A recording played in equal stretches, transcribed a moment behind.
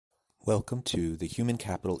Welcome to the Human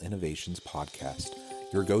Capital Innovations Podcast,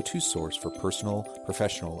 your go-to source for personal,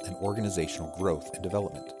 professional, and organizational growth and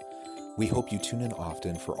development. We hope you tune in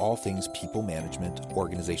often for all things people management,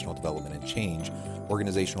 organizational development and change,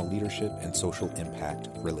 organizational leadership, and social impact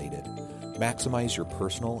related. Maximize your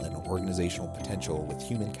personal and organizational potential with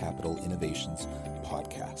Human Capital Innovations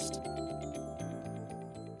Podcast.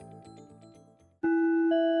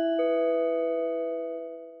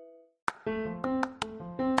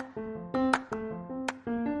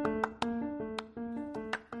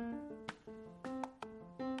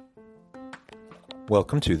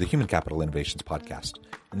 Welcome to the Human Capital Innovations Podcast.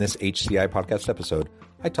 In this HCI podcast episode,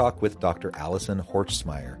 I talk with Dr. Alison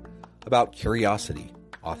Horstmeyer about curiosity,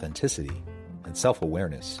 authenticity, and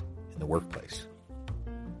self-awareness in the workplace.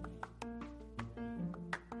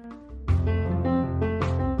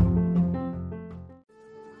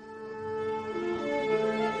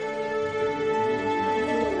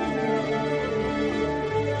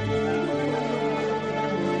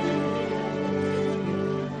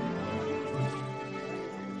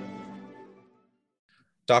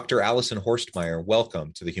 Dr. Alison Horstmeyer,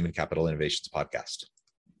 welcome to the Human Capital Innovations Podcast.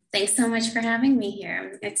 Thanks so much for having me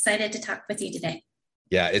here. I'm excited to talk with you today.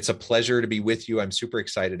 Yeah, it's a pleasure to be with you. I'm super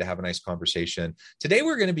excited to have a nice conversation. Today,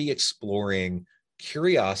 we're going to be exploring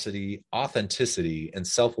curiosity, authenticity, and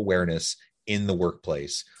self-awareness in the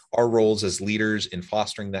workplace. Our roles as leaders in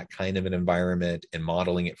fostering that kind of an environment and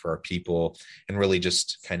modeling it for our people, and really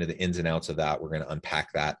just kind of the ins and outs of that. We're going to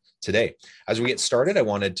unpack that today. As we get started, I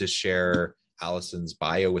wanted to share Alison's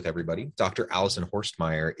bio with everybody. Dr. Alison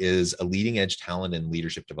Horstmeyer is a leading edge talent and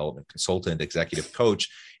leadership development consultant, executive coach,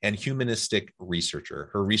 and humanistic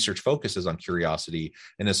researcher. Her research focuses on curiosity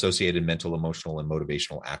and associated mental, emotional, and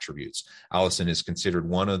motivational attributes. Alison is considered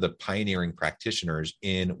one of the pioneering practitioners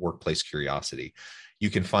in workplace curiosity. You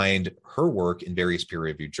can find her work in various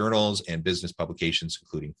peer-reviewed journals and business publications,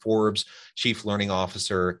 including Forbes, Chief Learning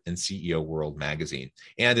Officer, and CEO World Magazine,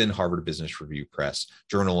 and in Harvard Business Review Press,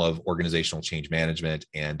 Journal of Organizational Change Management,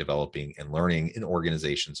 and Developing and Learning in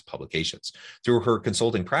Organizations publications. Through her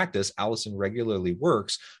consulting practice, Alison regularly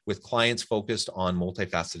works with clients focused on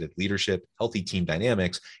multifaceted leadership, healthy team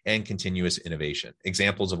dynamics, and continuous innovation.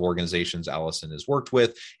 Examples of organizations Alison has worked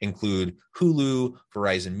with include Hulu,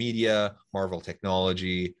 Verizon Media, Marvel Technology,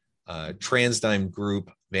 TransDigm Group,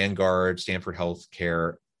 Vanguard, Stanford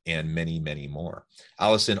Healthcare, and many, many more.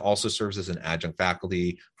 Alison also serves as an adjunct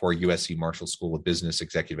faculty for USC Marshall School of Business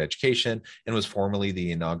Executive Education and was formerly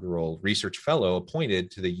the inaugural research fellow appointed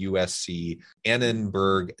to the USC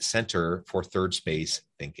Annenberg Center for Third Space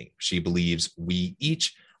Thinking. She believes we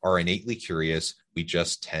each are innately curious. We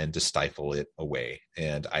just tend to stifle it away.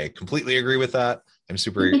 And I completely agree with that. I'm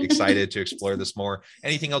super excited to explore this more.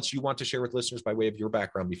 Anything else you want to share with listeners by way of your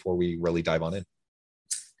background before we really dive on in?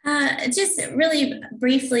 Just really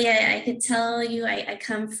briefly, I could tell you I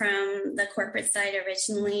come from the corporate side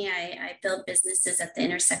originally. I built businesses at the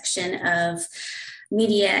intersection of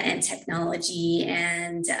media and technology,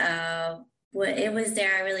 and it was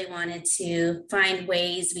there I really wanted to find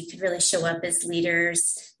ways we could really show up as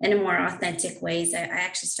leaders in a more authentic ways. I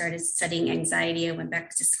actually started studying anxiety. I went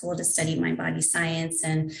back to school to study mind body science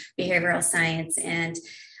and behavioral science, and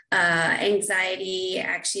anxiety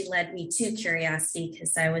actually led me to curiosity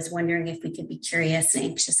because I was wondering if we could be curious and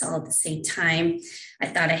anxious all at the same time. I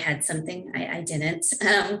thought I had something. I didn't,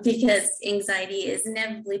 because anxiety is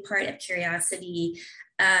inevitably part of curiosity.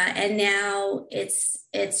 And now it's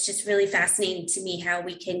just really fascinating to me how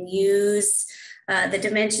we can use the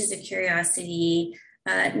dimensions of curiosity,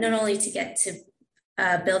 not only to get to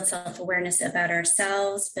build self-awareness about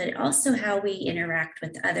ourselves, but also how we interact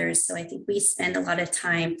with others. So I think we spend a lot of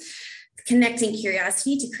time connecting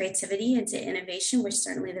curiosity to creativity and to innovation, which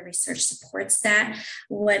certainly the research supports that.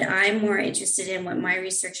 What I'm more interested in, what my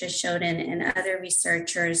research has showed and other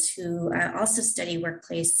researchers who also study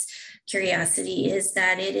workplace curiosity, is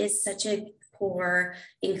that it is such a core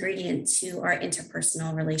ingredient to our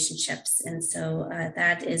interpersonal relationships. And so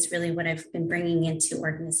that is really what I've been bringing into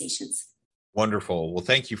organizations. Wonderful. Well,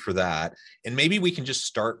 thank you for that. And maybe we can just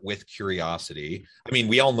start with curiosity. I mean,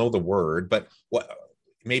 we all know the word, but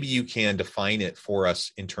maybe you can define it for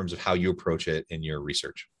us in terms of how you approach it in your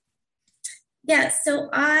research. Yeah, so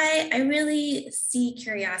I really see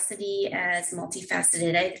curiosity as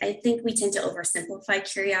multifaceted. I think we tend to oversimplify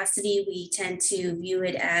curiosity. We tend to view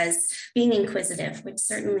it as being inquisitive, which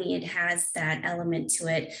certainly it has that element to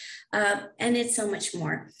it. And it's so much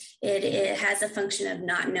more. It has a function of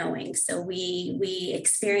not knowing. So we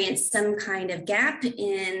experience some kind of gap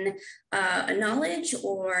in a knowledge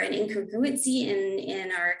or an incongruency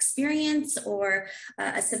in our experience, or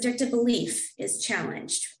a subjective belief is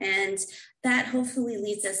challenged. And that hopefully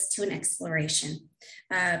leads us to an exploration,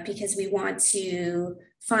 because we want to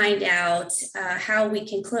find out how we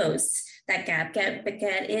can close that gap,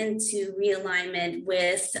 get into realignment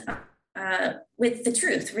with the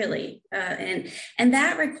truth, really, and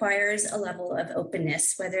that requires a level of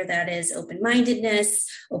openness, whether that is open-mindedness,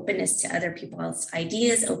 openness to other people's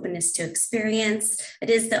ideas, openness to experience. It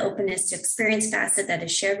is the openness to experience facet that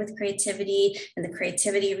is shared with creativity, and the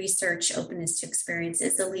creativity research. Openness to experience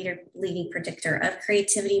is the leading predictor of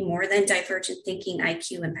creativity, more than divergent thinking,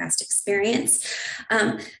 IQ, and past experience.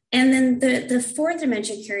 And then the fourth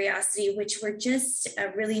dimension, curiosity, which we're just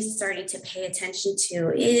really starting to pay attention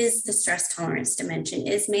to, is the stress tolerance dimension,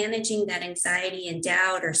 is managing that anxiety and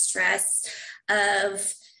doubt or stress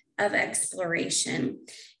of exploration.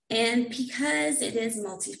 And because it is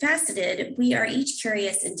multifaceted, we are each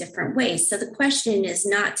curious in different ways. So the question is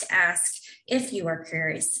not to ask if you are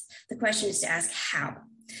curious. The question is to ask how.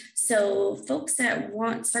 So folks that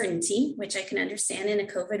want certainty, which I can understand in a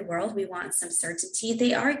COVID world, we want some certainty.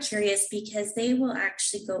 They are curious because they will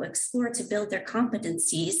actually go explore to build their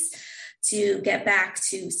competencies to get back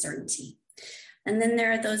to certainty. And then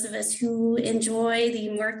there are those of us who enjoy the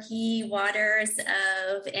murky waters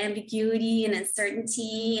of ambiguity and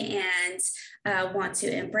uncertainty, and want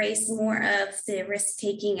to embrace more of the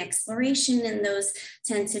risk-taking exploration. And those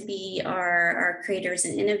tend to be our creators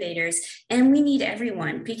and innovators. And we need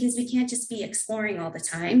everyone, because we can't just be exploring all the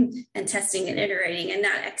time and testing and iterating and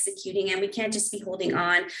not executing. And we can't just be holding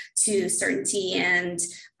on to certainty and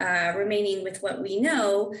remaining with what we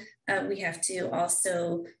know. We have to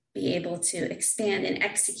also be able to expand and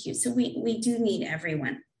execute. So we do need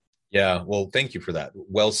everyone. Yeah, well, thank you for that.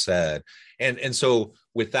 Well said. And so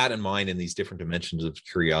with that in mind, in these different dimensions of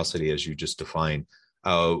curiosity, as you just defined,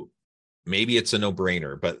 maybe it's a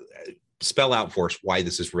no-brainer, but spell out for us why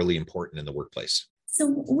this is really important in the workplace.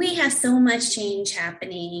 So we have so much change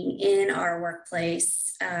happening in our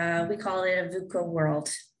workplace. We call it a VUCA world: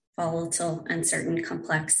 volatile, uncertain,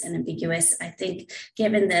 complex, and ambiguous. I think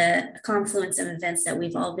given the confluence of events that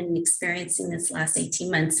we've all been experiencing this last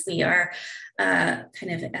 18 months, we are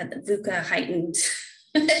kind of at the VUCA heightened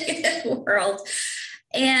world.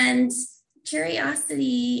 And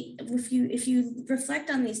curiosity, if you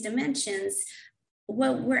reflect on these dimensions,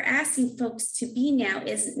 what we're asking folks to be now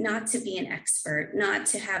is not to be an expert, not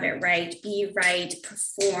to have it right,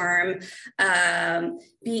 perform,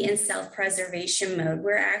 be in self-preservation mode.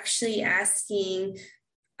 We're actually asking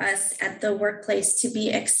us at the workplace to be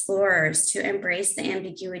explorers, to embrace the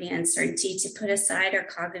ambiguity and uncertainty, to put aside our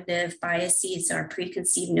cognitive biases, our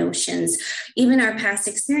preconceived notions, even our past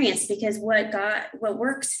experience, because what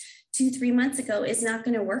worked 2-3 months ago is not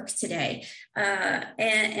going to work today.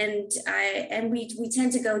 And we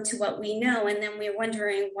tend to go to what we know, and then we're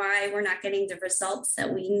wondering why we're not getting the results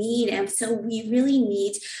that we need. And so we really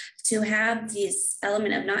need to have this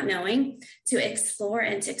element of not knowing, to explore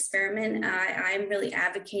and to experiment. I'm really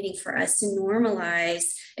advocating for us to normalize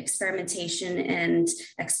experimentation and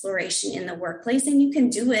exploration in the workplace, and you can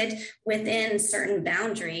do it within certain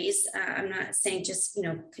boundaries. I'm not saying just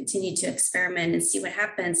continue to experiment and see what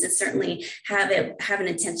happens, and certainly have an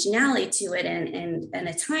intentionality to it and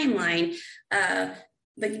a timeline.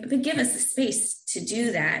 But give us the space to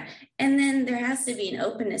do that. And then there has to be an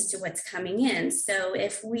openness to what's coming in. So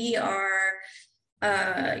if we are,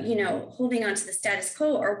 holding on to the status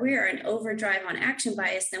quo, or we're in overdrive on action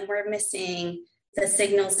bias, then we're missing the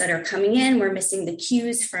signals that are coming in. We're missing the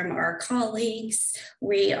cues from our colleagues.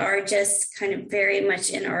 We are just kind of very much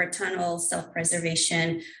in our tunnel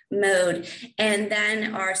self-preservation mode. And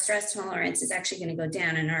then our stress tolerance is actually going to go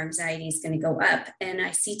down, and our anxiety is going to go up. And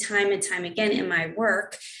I see time and time again in my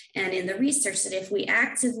work and in the research that if we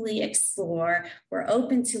actively explore, we're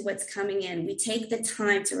open to what's coming in, we take the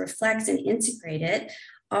time to reflect and integrate it,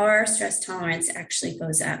 our stress tolerance actually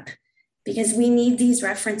goes up. Because we need these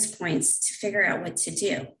reference points to figure out what to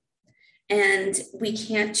do. And we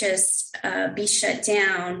can't just be shut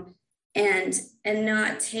down and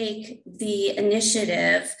not take the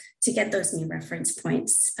initiative to get those new reference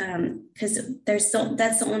points, because that's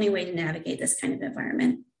the only way to navigate this kind of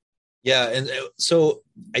environment. Yeah. And so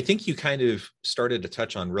I think you kind of started to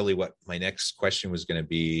touch on really what my next question was going to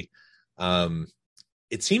be.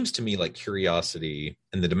 It seems to me like curiosity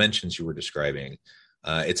and the dimensions you were describing,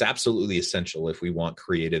 it's absolutely essential if we want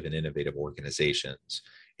creative and innovative organizations.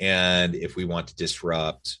 And if we want to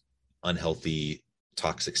disrupt unhealthy,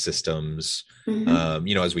 toxic systems,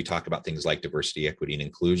 as we talk about things like diversity, equity, and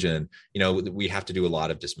inclusion, we have to do a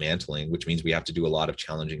lot of dismantling, which means we have to do a lot of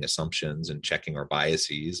challenging assumptions and checking our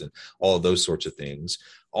biases and all of those sorts of things.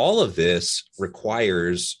 All of this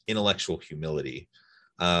requires intellectual humility.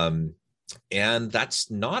 And that's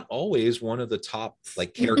not always one of the top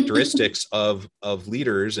characteristics of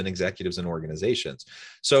leaders and executives and organizations.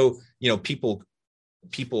 So,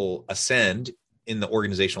 people ascend in the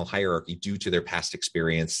organizational hierarchy due to their past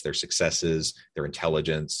experience, their successes, their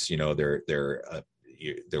intelligence, their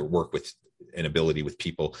work with and ability with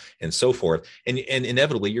people and so forth. And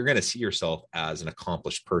inevitably you're going to see yourself as an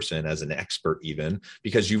accomplished person, as an expert, even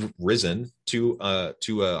because you've risen to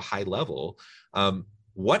a high level.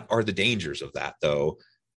 What are the dangers of that, though,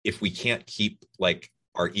 if we can't keep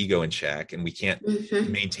our ego in check and we can't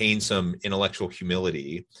maintain some intellectual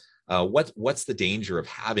humility? What's the danger of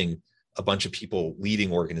having a bunch of people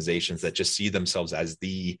leading organizations that just see themselves as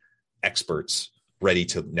the experts ready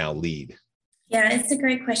to now lead? Yeah, it's a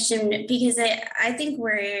great question, because I think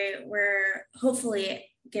we're hopefully,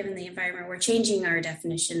 given the environment, we're changing our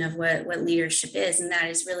definition of what leadership is. And that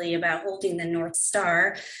is really about holding the North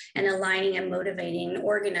Star and aligning and motivating and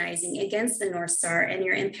organizing against the North Star. And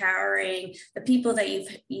you're empowering the people that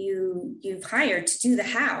you've hired to do the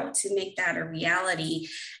how, to make that a reality.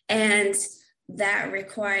 And that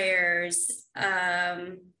requires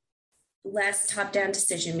less top-down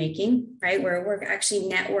decision-making, right? Where we're actually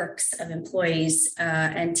networks of employees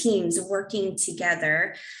and teams working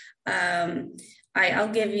together.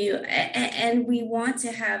 I'll give you, and we want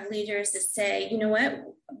to have leaders that say, you know what,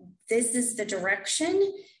 this is the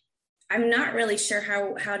direction. I'm not really sure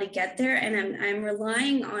how to get there, and I'm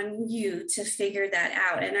relying on you to figure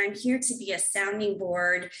that out. And I'm here to be a sounding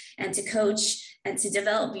board and to coach and to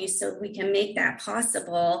develop you so we can make that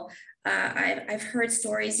possible. I've heard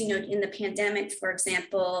stories, in the pandemic, for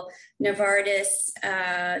example, Novartis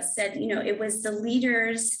said, it was the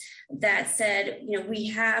leaders that said, we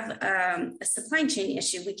have a supply chain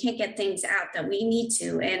issue. We can't get things out that we need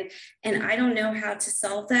to. And I don't know how to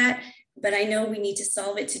solve that, but I know we need to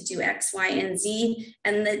solve it to do X, Y, and Z.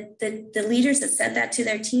 And the leaders that said that to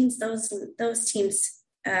their teams, those teams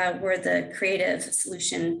were the creative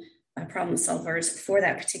solution problem solvers for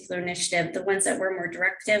that particular initiative. The ones that were more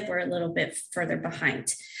directive were a little bit further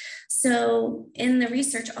behind. So in the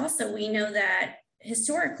research also, we know that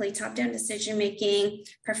historically, top-down decision-making,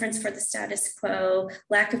 preference for the status quo,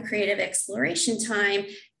 lack of creative exploration time,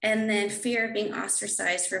 and then fear of being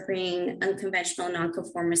ostracized for bringing unconventional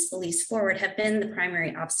nonconformist beliefs forward have been the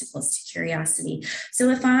primary obstacles to curiosity. So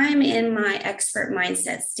if I'm in my expert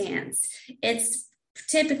mindset stance, it's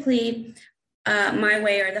typically my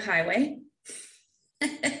way or the highway.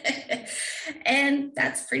 And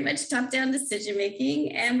that's pretty much top-down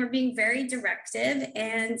decision-making. And we're being very directive.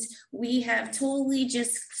 And we have totally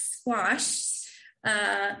just squashed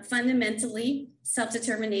fundamentally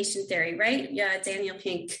self-determination theory, right? Yeah, Daniel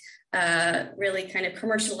Pink really kind of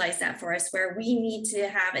commercialized that for us, where we need to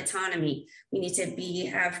have autonomy. We need to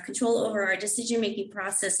have control over our decision-making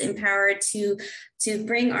process, empowered to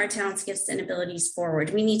bring our talents, gifts, and abilities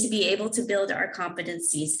forward. We need to be able to build our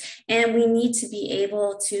competencies, and we need to be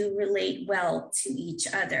able to relate well to each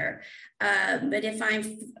other. But if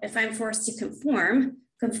I'm forced to conform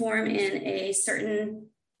in a certain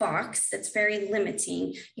box that's very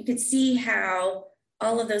limiting, you could see how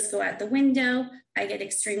all of those go out the window. I get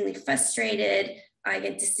extremely frustrated. I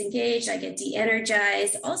get disengaged. I get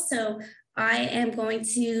de-energized. Also, I am going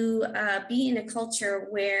to be in a culture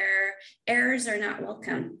where errors are not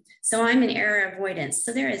welcome. So I'm in error avoidance.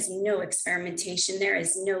 So there is no experimentation. There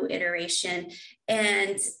is no iteration.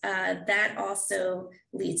 And that also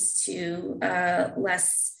leads to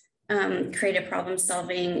less creative problem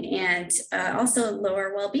solving and also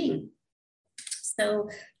lower well-being. So,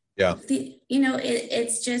 yeah,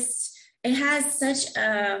 it's just, it has such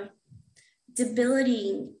a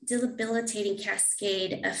debilitating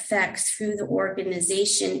cascade effect through the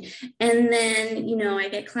organization. And then, I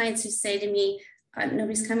get clients who say to me,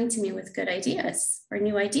 nobody's coming to me with good ideas or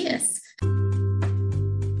new ideas.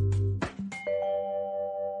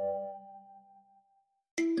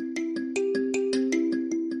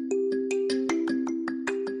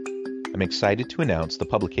 I'm excited to announce the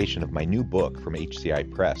publication of my new book from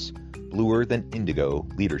HCI Press, Bluer Than Indigo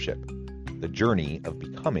Leadership: The Journey of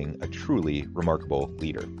Becoming a Truly Remarkable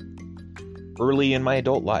Leader. Early in my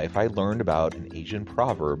adult life, I learned about an Asian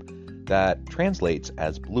proverb that translates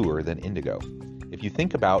as bluer than indigo. If you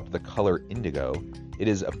think about the color indigo, it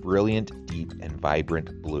is a brilliant, deep, and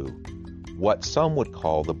vibrant blue, what some would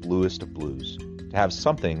call the bluest of blues. To have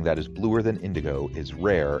something that is bluer than indigo is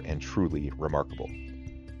rare and truly remarkable.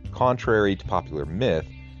 Contrary to popular myth,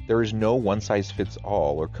 there is no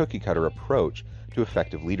one-size-fits-all or cookie-cutter approach to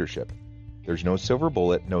effective leadership. There's no silver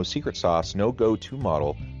bullet, no secret sauce, no go-to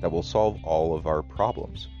model that will solve all of our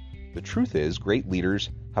problems. The truth is, great leaders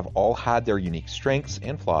have all had their unique strengths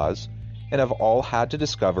and flaws, and have all had to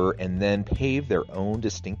discover and then pave their own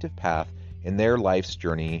distinctive path in their life's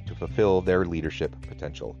journey to fulfill their leadership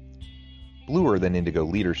potential. Bluer than indigo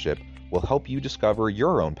leadership will help you discover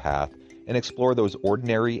your own path and explore those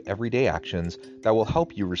ordinary, everyday actions that will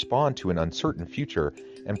help you respond to an uncertain future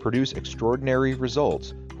and produce extraordinary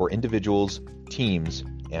results for individuals, teams,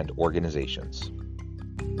 and organizations.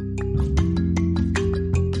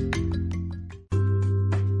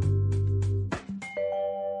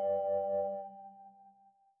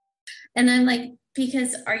 And I'm like,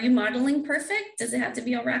 because are you modeling perfect? Does it have to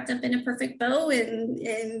be all wrapped up in a perfect bow? And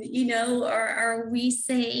or are we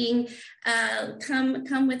saying,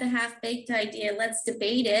 come with a half-baked idea, let's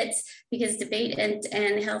debate it, because debate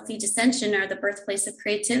and healthy dissension are the birthplace of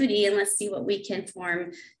creativity, and let's see what we can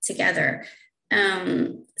form together.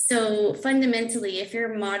 So fundamentally, if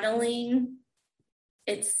you're modeling,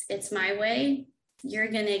 it's my way, you're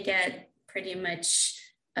gonna get pretty much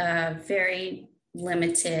very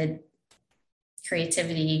limited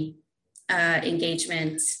creativity,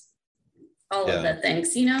 engagement, all of the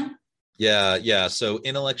things, Yeah. So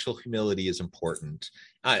intellectual humility is important.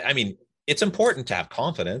 I mean, it's important to have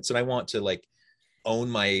confidence, and I want to own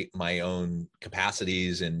my own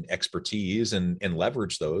capacities and expertise and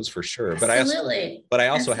leverage those for sure. Absolutely. But I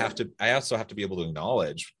also have to be able to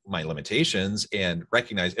acknowledge my limitations and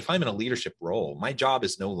recognize if I'm in a leadership role, my job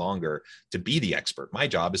is no longer to be the expert. My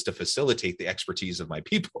job is to facilitate the expertise of my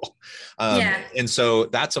people. And so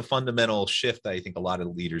that's a fundamental shift that I think a lot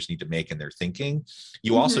of leaders need to make in their thinking.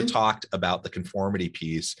 You also talked about the conformity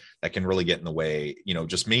piece that can really get in the way,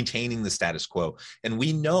 just maintaining the status quo. And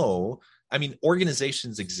we know,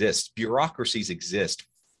 organizations exist, bureaucracies exist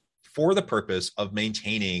for the purpose of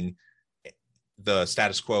maintaining the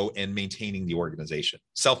status quo and maintaining the organization.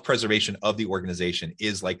 Self-preservation of the organization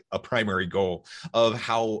is like a primary goal of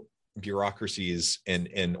how bureaucracies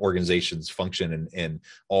and organizations function and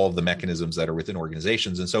all of the mechanisms that are within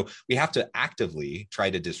organizations. And so we have to actively try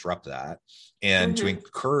to disrupt that and to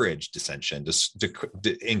encourage dissension,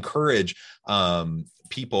 to encourage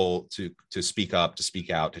people to speak up, to speak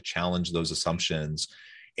out, to challenge those assumptions.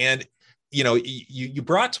 And you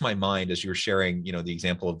brought to my mind, as you were sharing, the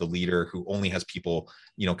example of the leader who only has people,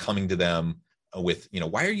 coming to them with,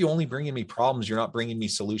 why are you only bringing me problems? You're not bringing me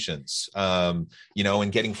solutions, and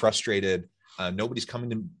getting frustrated. Nobody's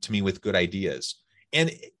coming to me with good ideas.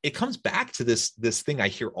 And it comes back to this thing I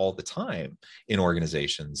hear all the time in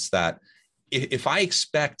organizations, that if I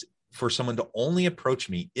expect for someone to only approach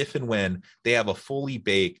me if and when they have a fully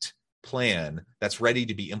baked plan that's ready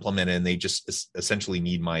to be implemented and they just essentially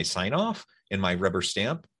need my sign off and my rubber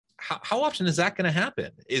stamp, how often is that going to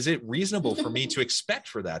happen? Is it reasonable for me to expect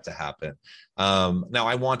for that to happen? Now,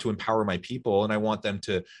 I want to empower my people, and I want them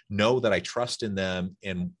to know that I trust in them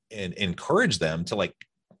and encourage them to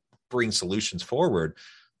bring solutions forward.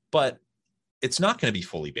 But it's not going to be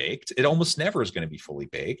fully baked. It almost never is going to be fully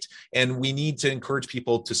baked. And we need to encourage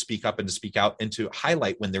people to speak up and to speak out and to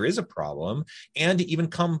highlight when there is a problem, and to even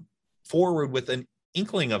come forward with an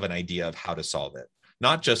inkling of an idea of how to solve it,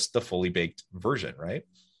 not just the fully baked version, right?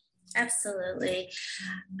 Absolutely.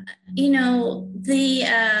 So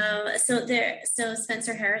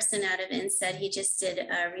Spencer Harrison out of INSEAD, he just did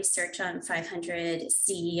research on 500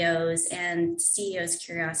 CEOs, and CEOs'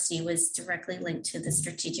 curiosity was directly linked to the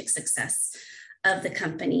strategic success of the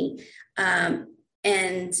company. And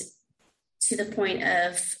to the point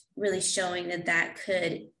of really showing that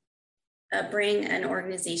could bring an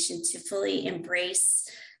organization to fully embrace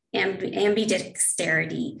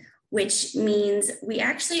ambidexterity, which means we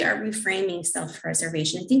actually are reframing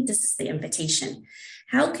self-preservation. I think this is the invitation.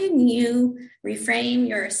 How can you reframe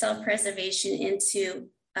your self-preservation into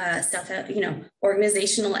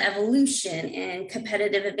organizational evolution and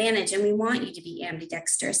competitive advantage? And we want you to be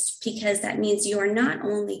ambidextrous, because that means you are not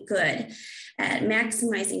only good at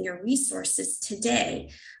maximizing your resources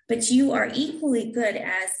today, but you are equally good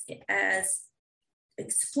as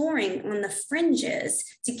exploring on the fringes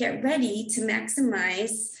to get ready to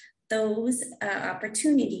maximize those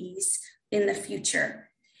opportunities in the future.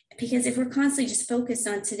 Because if we're constantly just focused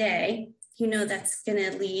on today, that's going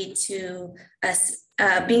to lead to us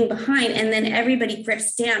being behind, and then everybody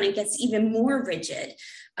grips down and gets even more rigid.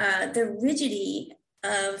 The rigidity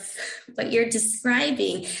of what you're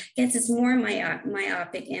describing gets us more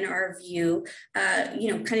myopic in our view,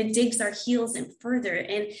 kind of digs our heels in further.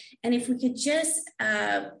 And if we could just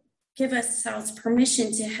give ourselves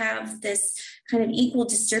permission to have this kind of equal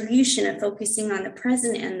distribution of focusing on the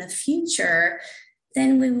present and the future,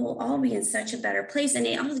 then we will all be in such a better place. And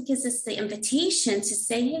it also gives us the invitation to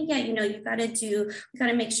say, hey, yeah, we got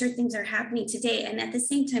to make sure things are happening today. And at the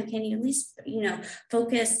same time, can you at least,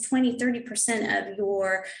 focus 20, 30% of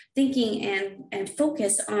your thinking and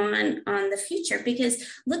focus on the future? Because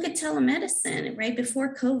look at telemedicine, right?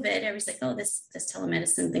 Before COVID, everyone's like, oh, this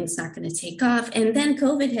telemedicine thing's not going to take off. And then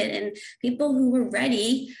COVID hit, and people who were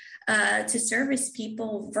ready to service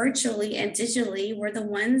people virtually and digitally were the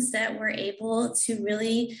ones that were able to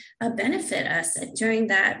really benefit us during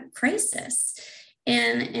that crisis.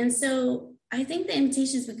 And so I think the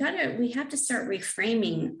invitations, we have to start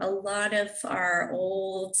reframing a lot of our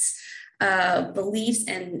old beliefs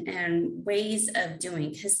and ways of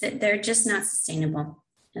doing, because they're just not sustainable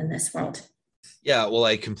in this world. Yeah, well,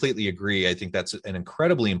 I completely agree. I think that's an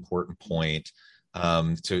incredibly important point.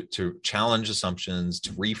 To challenge assumptions,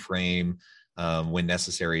 to reframe when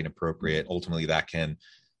necessary and appropriate. Ultimately, that can,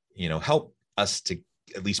 help us to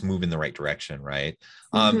at least move in the right direction, right?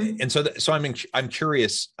 And so I'm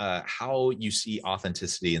curious how you see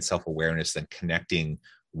authenticity and self-awareness then connecting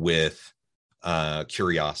with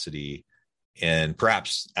curiosity, and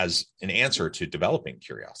perhaps as an answer to developing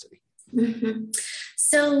curiosity.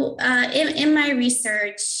 So in my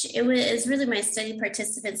research, it was really my study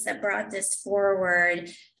participants that brought this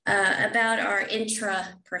forward about our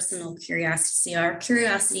intrapersonal curiosity, our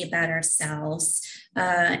curiosity about ourselves.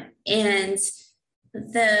 And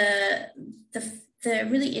the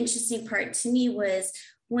really interesting part to me was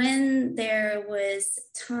when there was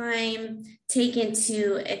time taken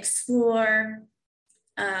to explore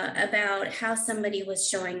about how somebody was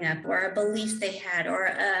showing up, or a belief they had,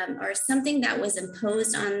 or something that was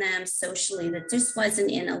imposed on them socially that just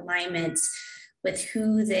wasn't in alignment with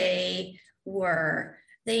who they were.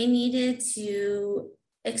 They needed to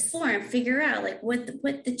explore and figure out what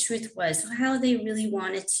the truth was, how they really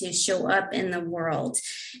wanted to show up in the world.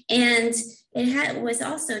 And it was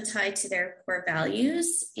also tied to their core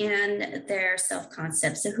values and their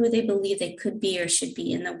self-concept, so who they believe they could be or should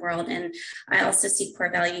be in the world. And I also see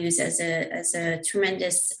core values as a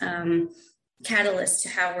tremendous catalyst to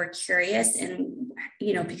how we're curious, and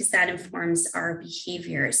because that informs our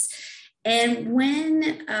behaviors. And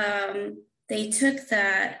when they took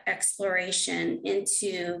that exploration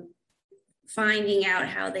into finding out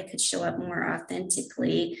how they could show up more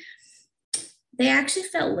authentically, they actually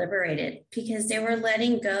felt liberated, because they were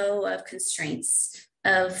letting go of constraints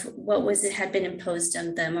of what had been imposed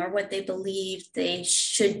on them, or what they believed they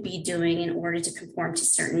should be doing in order to conform to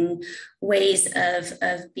certain ways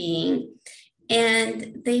of being.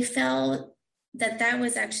 And they felt that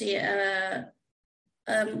was actually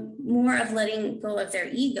more of letting go of their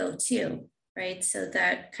ego too, right? So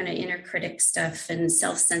that kind of inner critic stuff and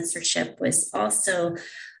self-censorship was also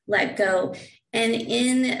let go. And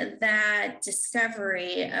in that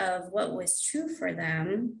discovery of what was true for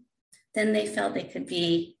them, then they felt they could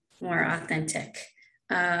be more authentic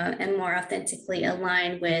and more authentically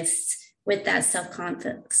aligned with that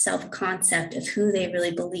self-concept of who they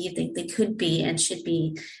really believe they could be and should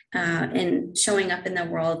be, and showing up in the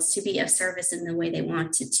world to be of service in the way they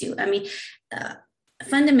wanted to. I mean,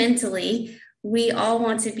 fundamentally, we all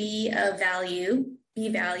want to be of value, be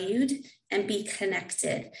valued, and be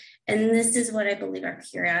connected. And this is what I believe our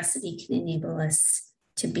curiosity can enable us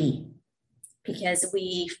to be, because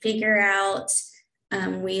we figure out,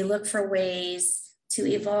 we look for ways to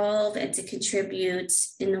evolve and to contribute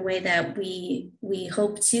in the way that we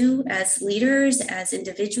hope to, as leaders, as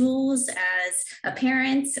individuals, as a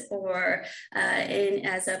parent, or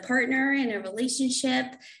as a partner in a relationship.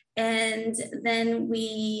 And then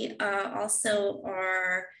we also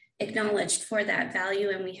are acknowledged for that value,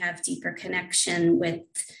 and we have deeper connection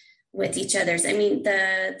with each other's. I mean,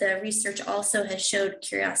 the research also has showed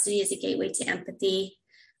curiosity is a gateway to empathy,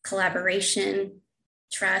 collaboration,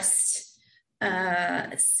 trust.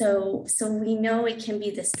 So we know it can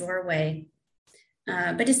be this doorway,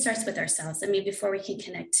 but it starts with ourselves. I mean, before we can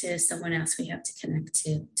connect to someone else, we have to connect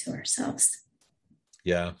to ourselves.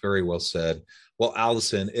 Yeah, very well said. Well,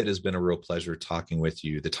 Alison, it has been a real pleasure talking with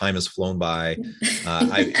you. The time has flown by.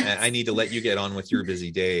 I need to let you get on with your busy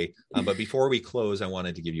day. But before we close, I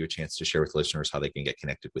wanted to give you a chance to share with listeners how they can get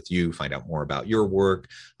connected with you, find out more about your work,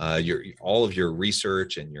 all of your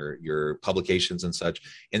research and your publications and such,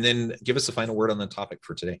 and then give us the final word on the topic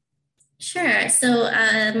for today. Sure. So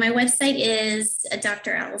my website is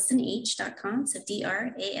dralisonh.com. So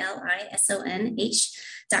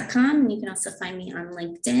dralisonh.com. You can also find me on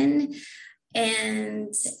LinkedIn.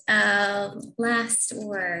 And last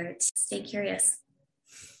word, stay curious.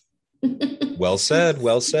 Well said.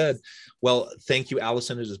 Well said. Well, thank you,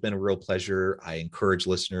 Alison. It has been a real pleasure. I encourage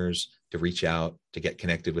listeners to reach out, to get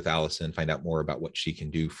connected with Alison, find out more about what she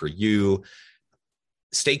can do for you.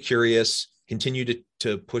 Stay curious. Continue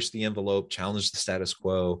to push the envelope, challenge the status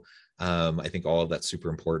quo. I think all of that's super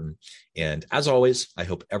important. And as always, I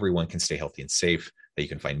hope everyone can stay healthy and safe, that you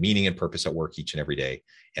can find meaning and purpose at work each and every day.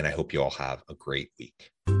 And I hope you all have a great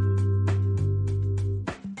week.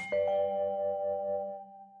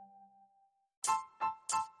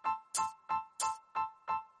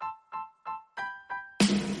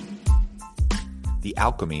 The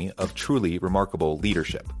alchemy of truly remarkable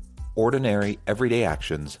leadership. Ordinary, everyday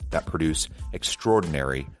actions that produce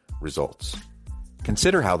extraordinary results.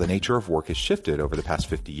 Consider how the nature of work has shifted over the past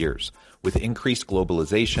 50 years. With increased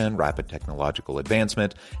globalization, rapid technological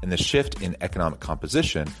advancement, and the shift in economic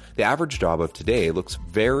composition, the average job of today looks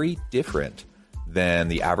very different than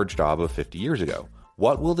the average job of 50 years ago.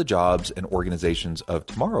 What will the jobs and organizations of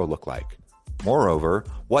tomorrow look like? Moreover,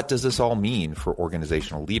 what does this all mean for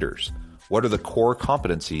organizational leaders? What are the core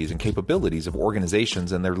competencies and capabilities of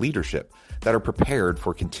organizations and their leadership that are prepared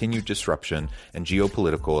for continued disruption and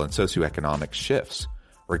geopolitical and socioeconomic shifts?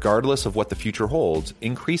 Regardless of what the future holds,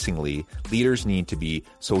 increasingly, leaders need to be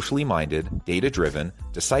socially minded, data-driven,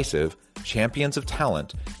 decisive, champions of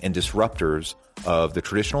talent, and disruptors of the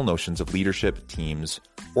traditional notions of leadership, teams,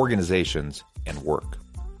 organizations, and work.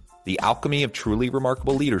 The alchemy of truly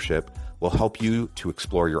remarkable leadership will help you to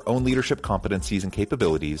explore your own leadership competencies and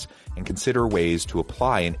capabilities and consider ways to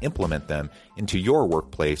apply and implement them into your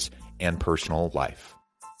workplace and personal life.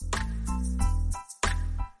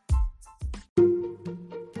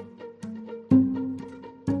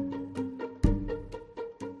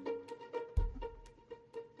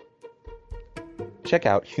 Check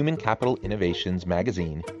out Human Capital Innovations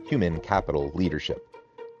magazine, Human Capital Leadership.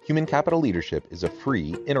 Human Capital Leadership is a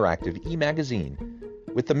free, interactive e-magazine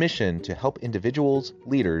with the mission to help individuals,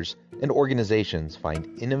 leaders, and organizations find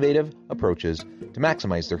innovative approaches to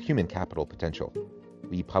maximize their human capital potential.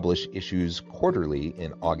 We publish issues quarterly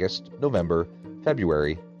in August, November,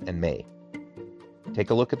 February, and May. Take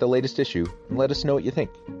a look at the latest issue and let us know what you think.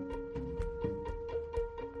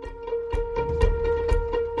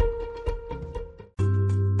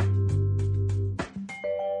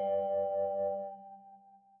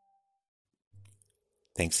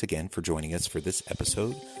 Thanks again for joining us for this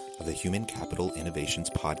episode of the Human Capital Innovations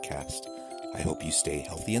Podcast. I hope you stay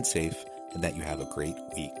healthy and safe and that you have a great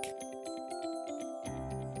week.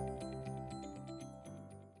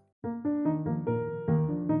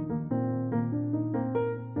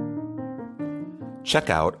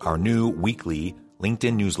 Check out our new weekly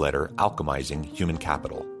LinkedIn newsletter, Alchemizing Human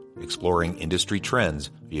Capital, exploring industry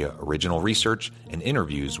trends via original research and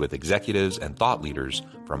interviews with executives and thought leaders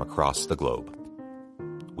from across the globe.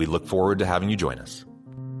 We look forward to having you join us.